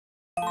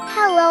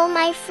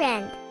my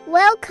friend.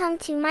 Welcome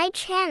to my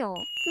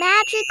channel,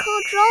 Magical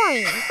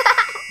Drawing.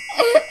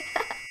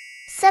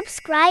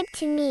 Subscribe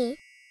to me.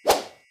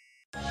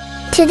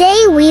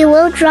 Today we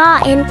will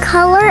draw and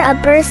color a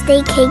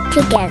birthday cake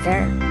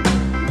together.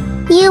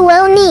 You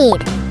will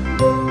need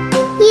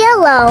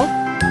yellow,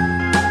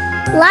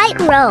 light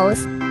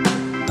rose,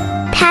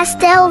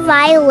 pastel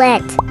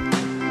violet,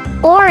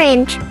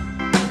 orange,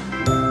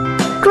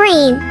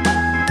 green,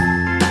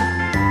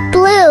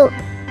 blue,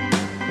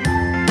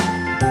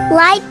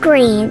 light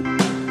green,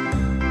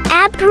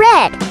 and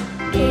red.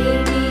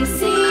 A, B, C,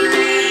 D,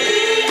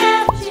 E,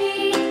 F, G,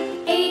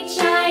 H,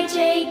 I,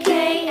 J,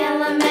 K,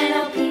 L, M, N,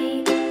 O,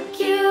 P,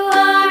 Q,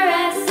 R,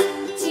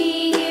 S, T,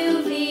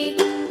 U, V,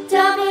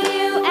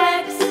 W,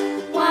 X,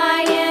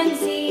 Y, and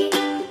Z.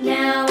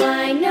 Now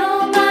I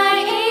know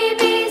my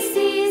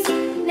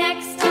ABCs.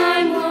 Next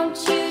time, won't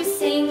you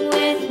sing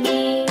with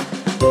me?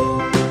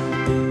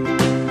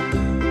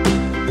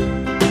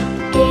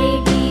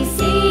 A, B, C,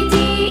 D,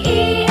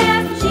 E,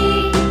 F, G,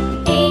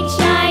 H,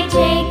 I, J,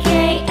 K,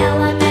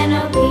 L, M, N,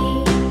 O, P,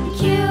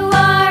 Q,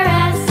 R,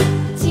 S,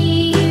 T,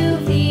 U,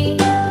 V,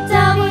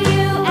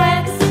 W,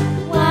 X,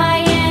 Y,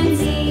 and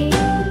Z.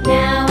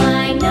 Now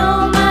I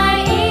know my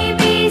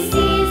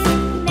ABCs.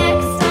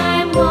 Next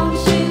time, won't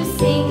you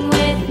sing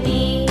with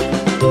me?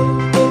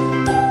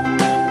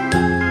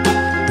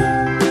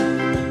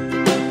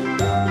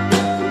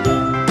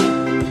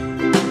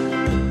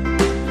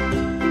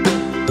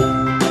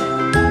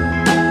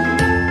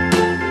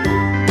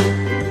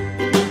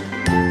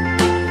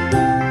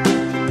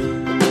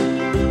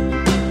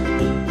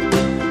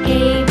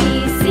 A, B,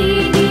 C,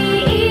 D,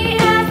 E,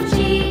 F,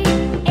 G,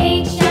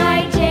 H,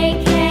 I, J,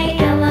 K,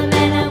 L, M,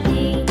 N, O, P,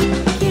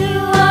 Q,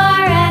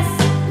 R, S,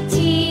 T,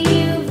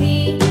 U,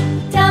 V,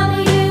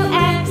 W,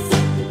 X,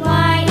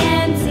 Y,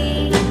 and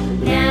Z.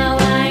 Now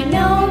I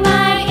know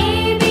my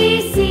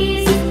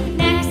ABCs.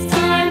 Next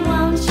time,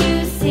 won't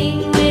you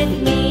sing with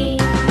me?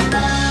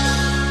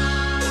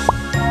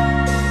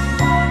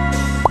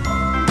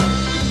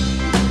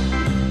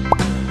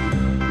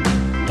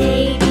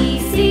 A, B,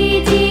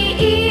 C, D,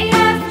 E,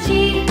 F, G,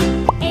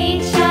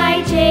 H,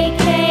 I, J,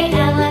 K,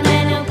 L, M,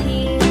 N, O,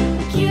 P,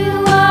 Q,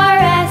 R,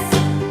 S,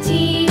 T,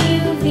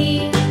 U,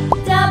 V,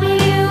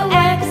 W,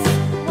 X,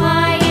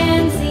 Y,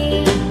 and Z.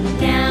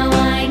 Now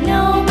I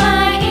know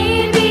my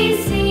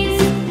ABCs.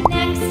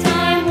 Next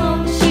time,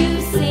 won't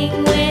you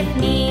sing with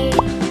me?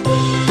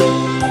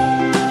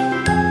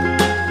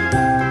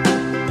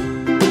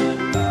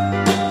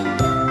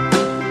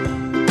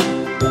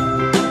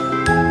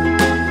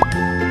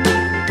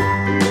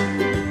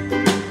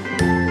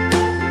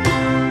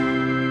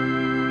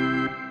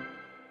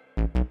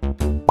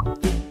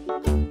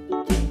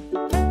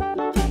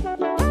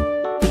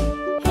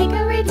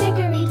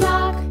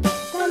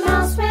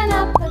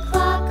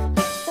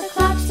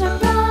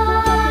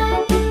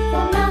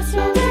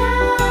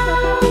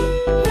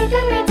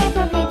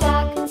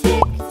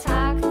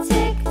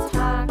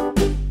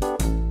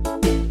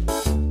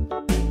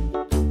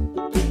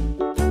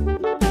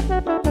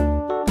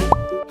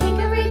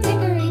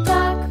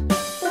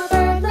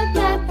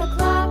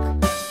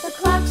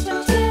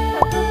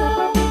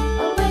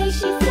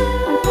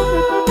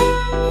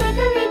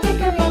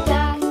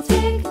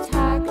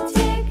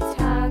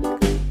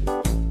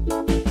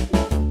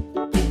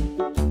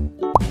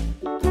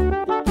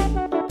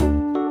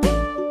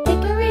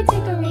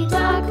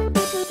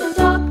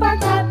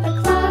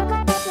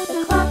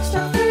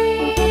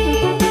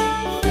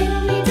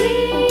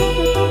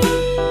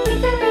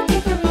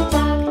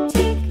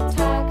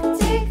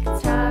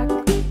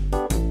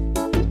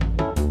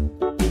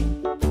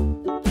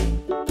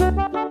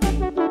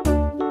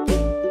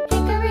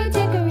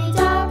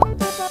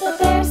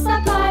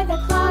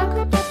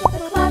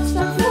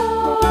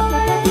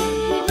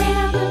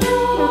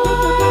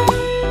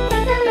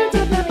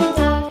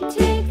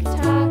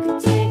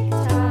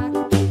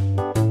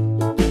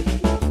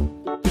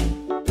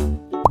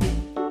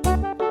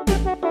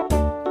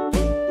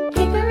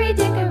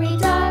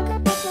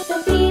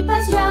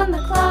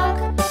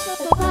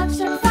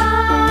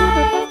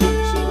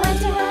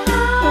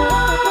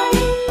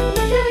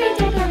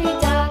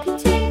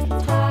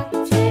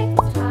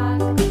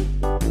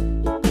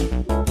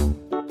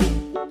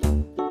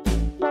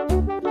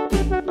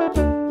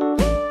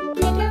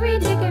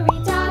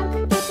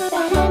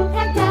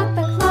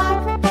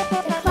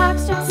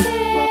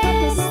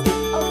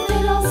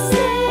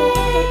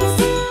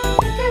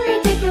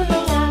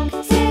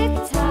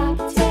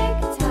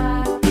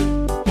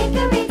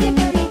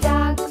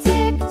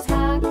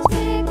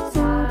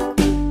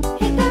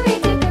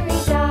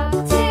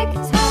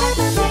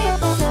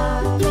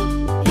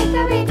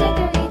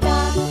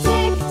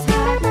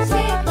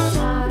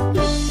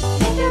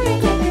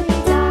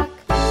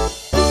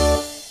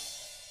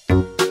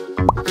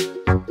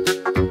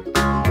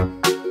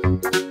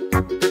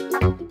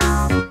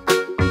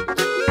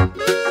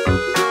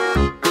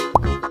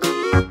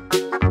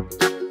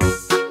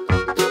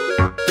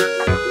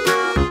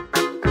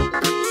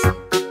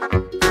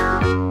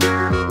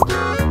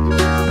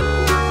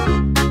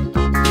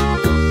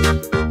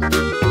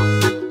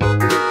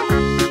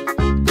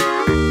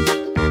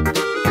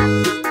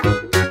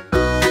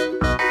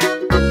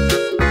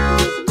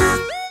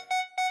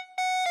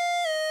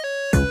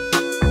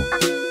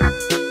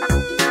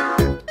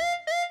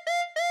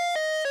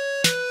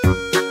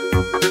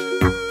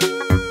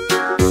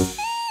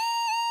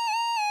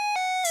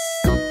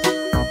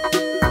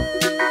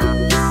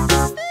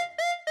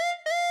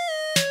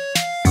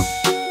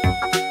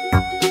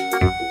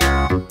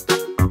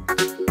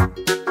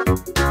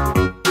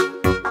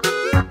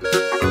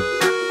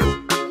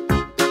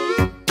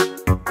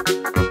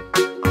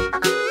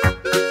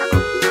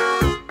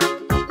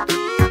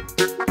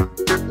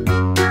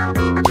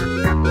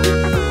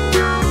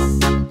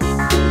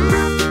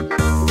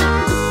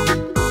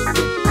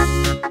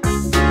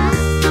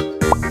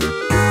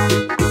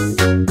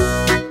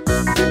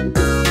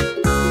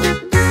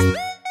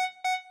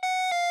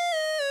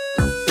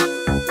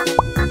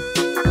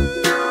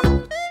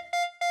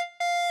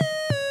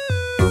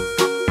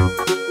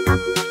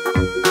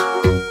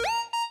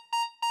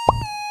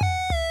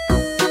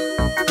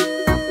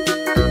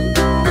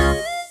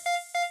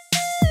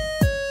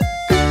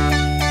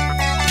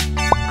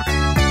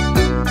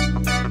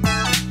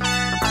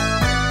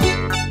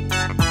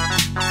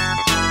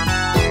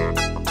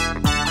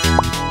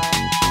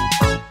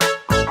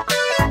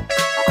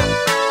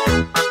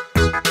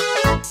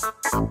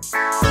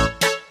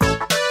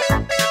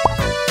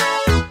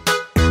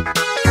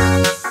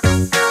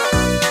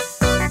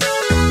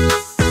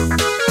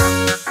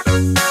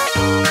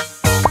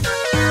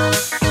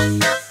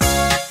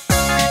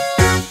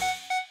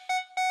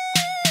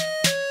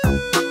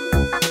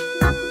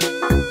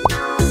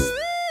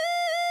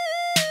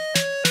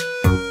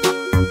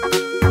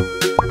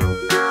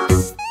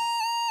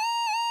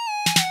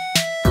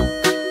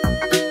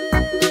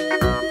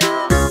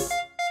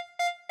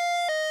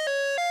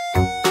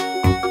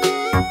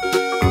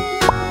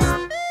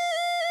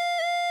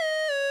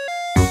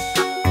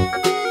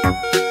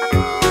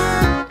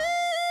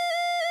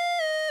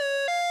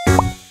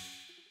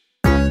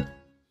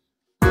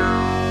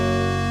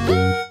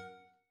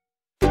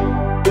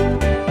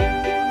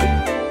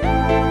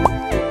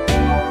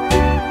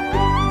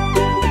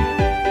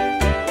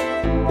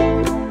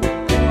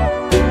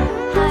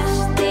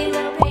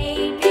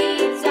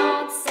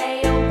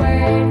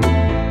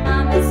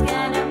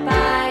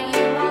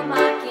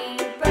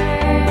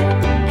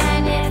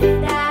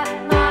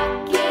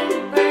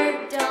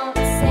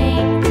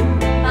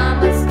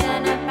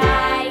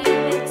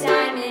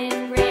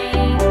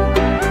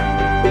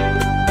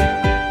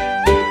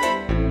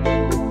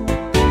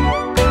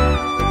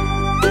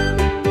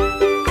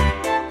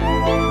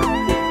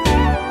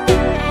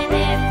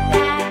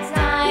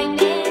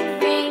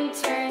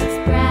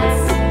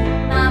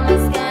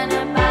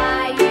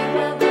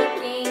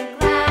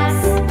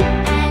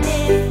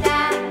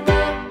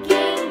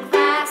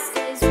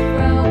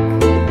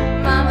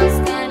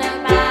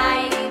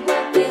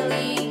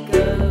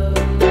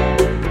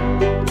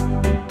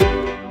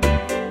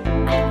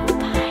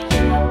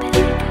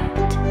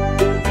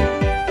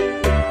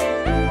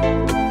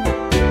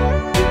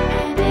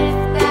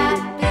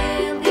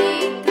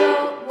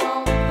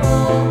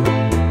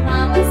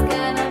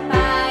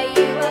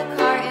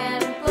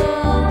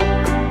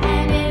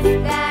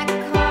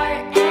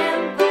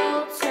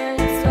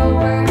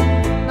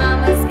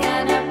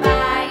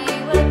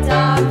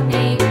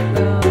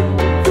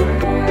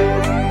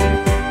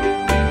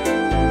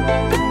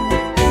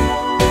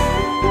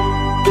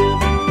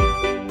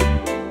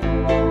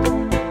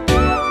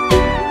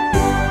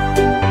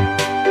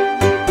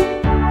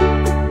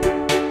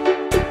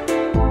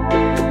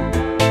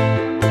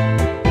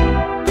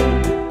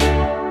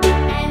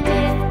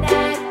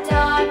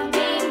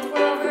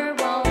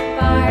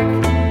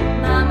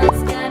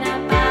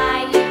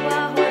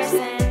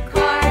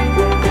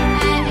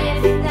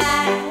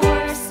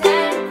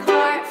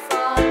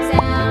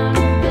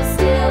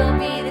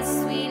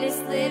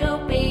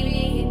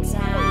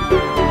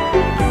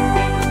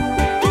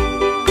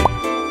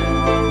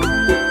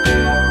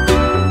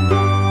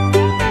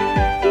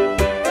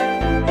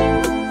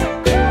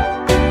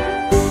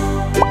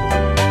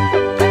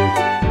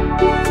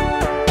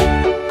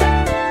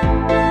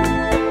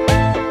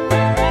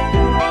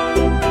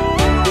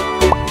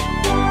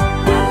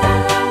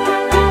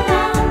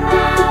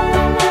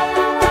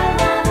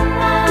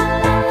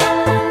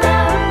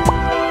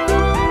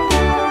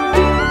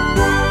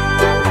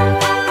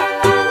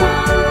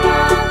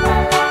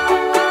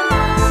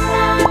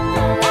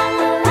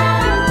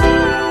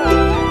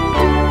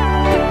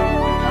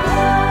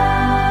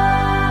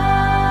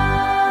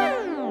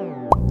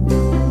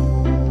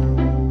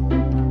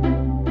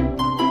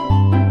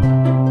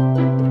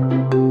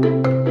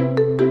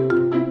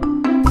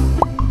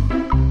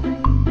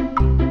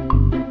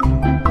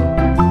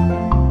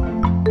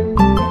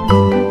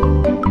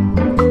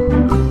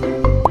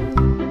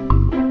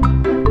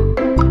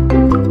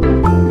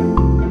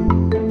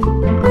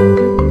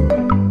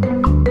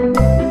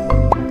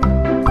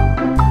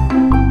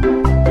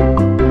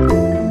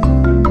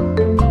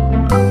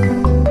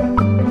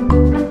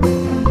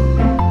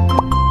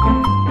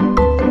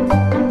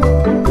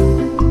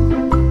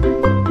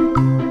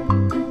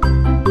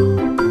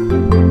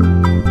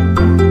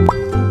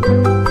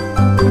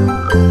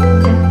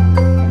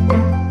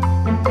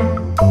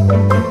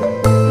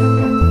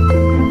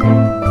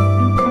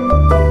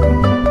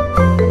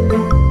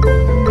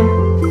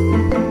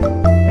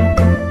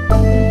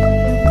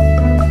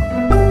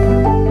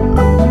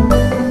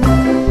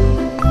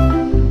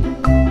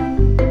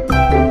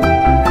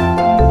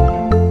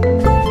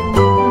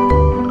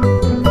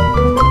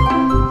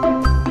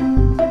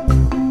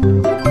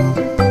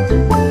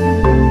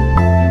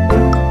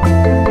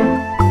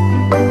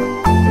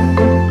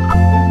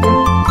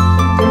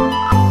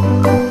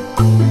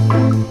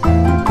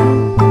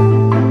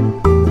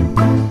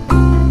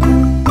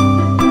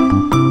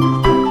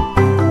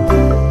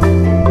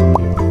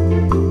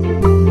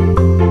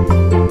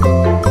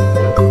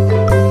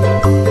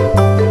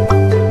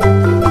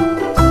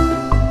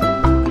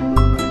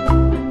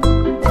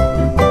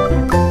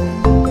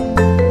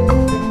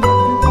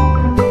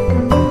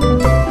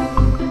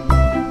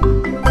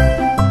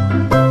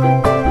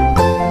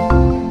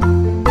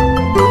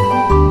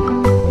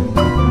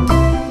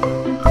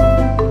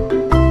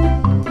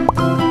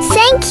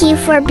 Thank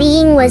you for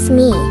being with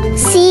me.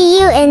 See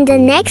you in the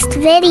next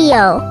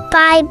video.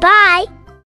 Bye bye.